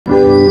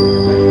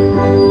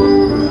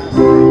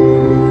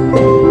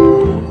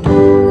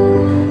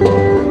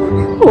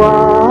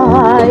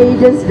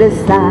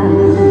the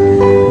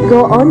sun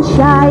go on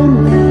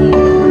shining?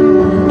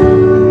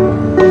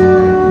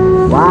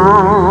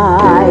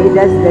 Why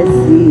does the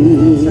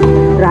sea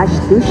rush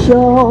to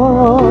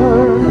shore?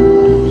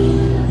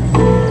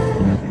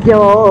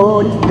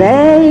 Don't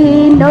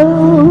they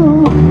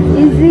know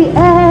it's the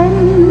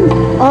end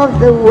of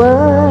the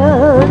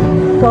world?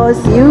 'Cause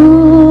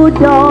you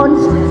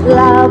don't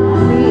love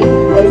me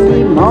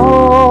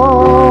anymore.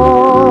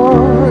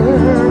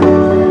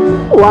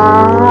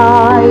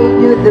 Why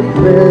do the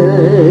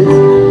birds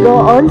go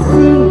on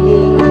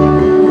singing?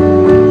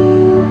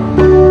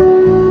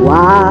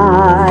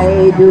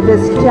 Why do the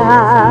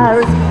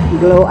stars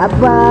glow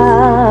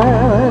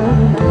above?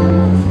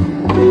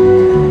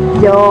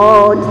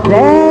 Don't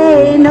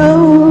they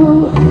know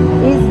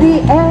it's the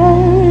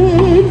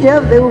end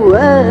of the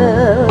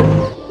world?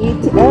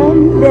 It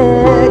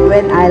ended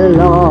when I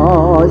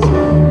lost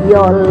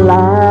your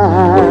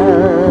love.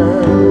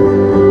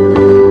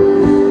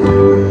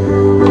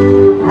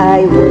 I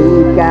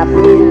wake up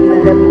in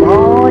the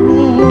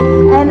morning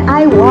and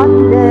I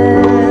wonder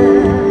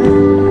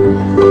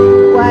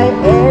why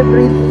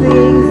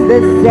everything's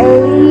the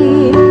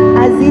same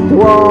as it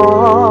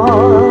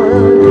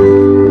was.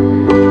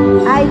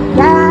 I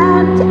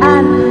can't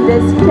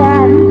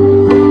understand,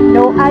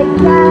 no I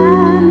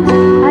can't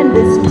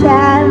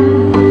understand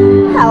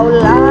how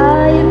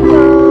life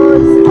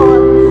goes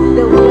on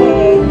the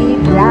way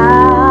it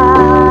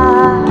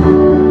does.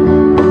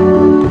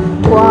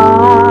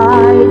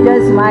 Why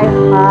does my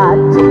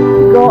heart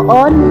go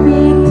on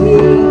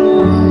beating?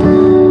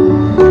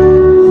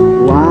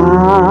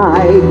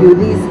 Why do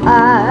these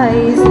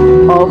eyes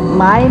of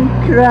mine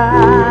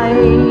cry?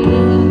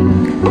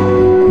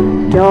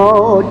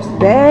 Don't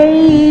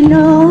they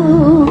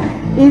know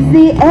it's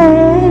the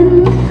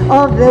end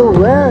of the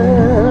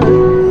world?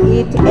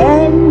 It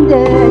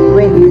ended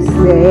when you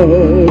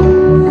said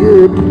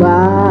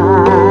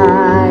goodbye.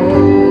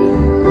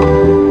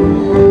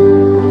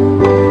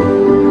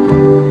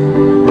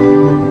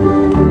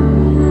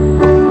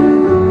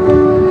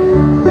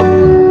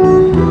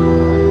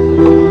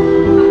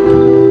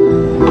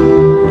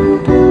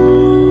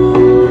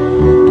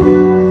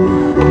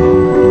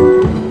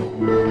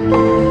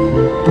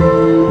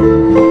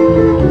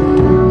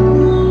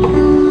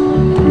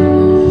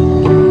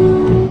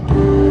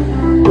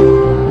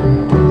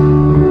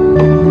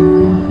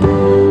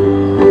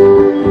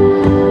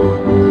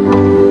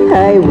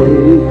 I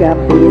wake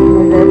up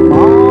in the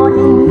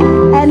morning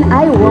and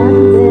I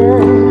wonder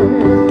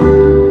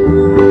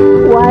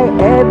why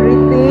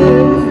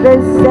everything's the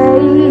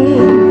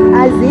same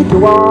as it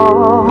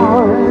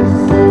was.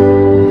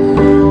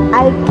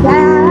 I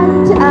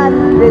can't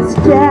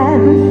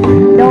understand,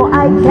 no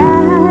I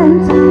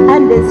can't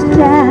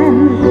understand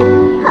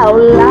how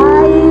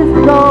life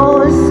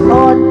goes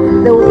on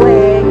the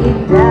way it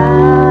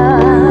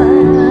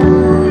does.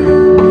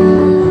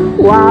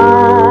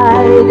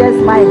 Why does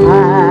my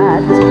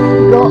heart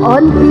go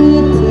on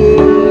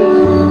beating?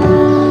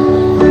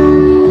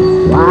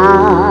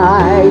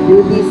 Why do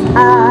these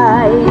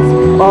eyes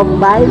of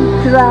mine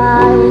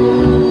cry?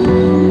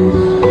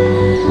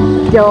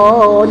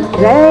 Don't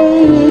they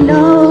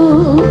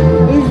know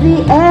it's the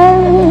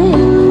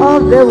end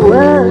of the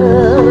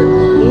world?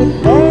 It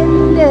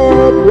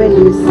ended when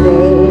you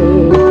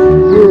said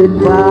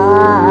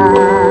goodbye.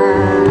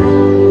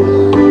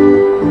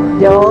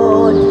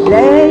 Don't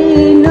they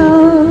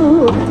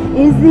know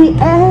it's the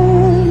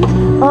end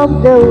of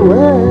the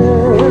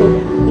world?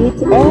 It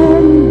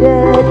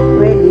ended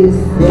when you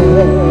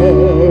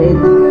said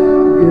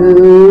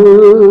goodbye.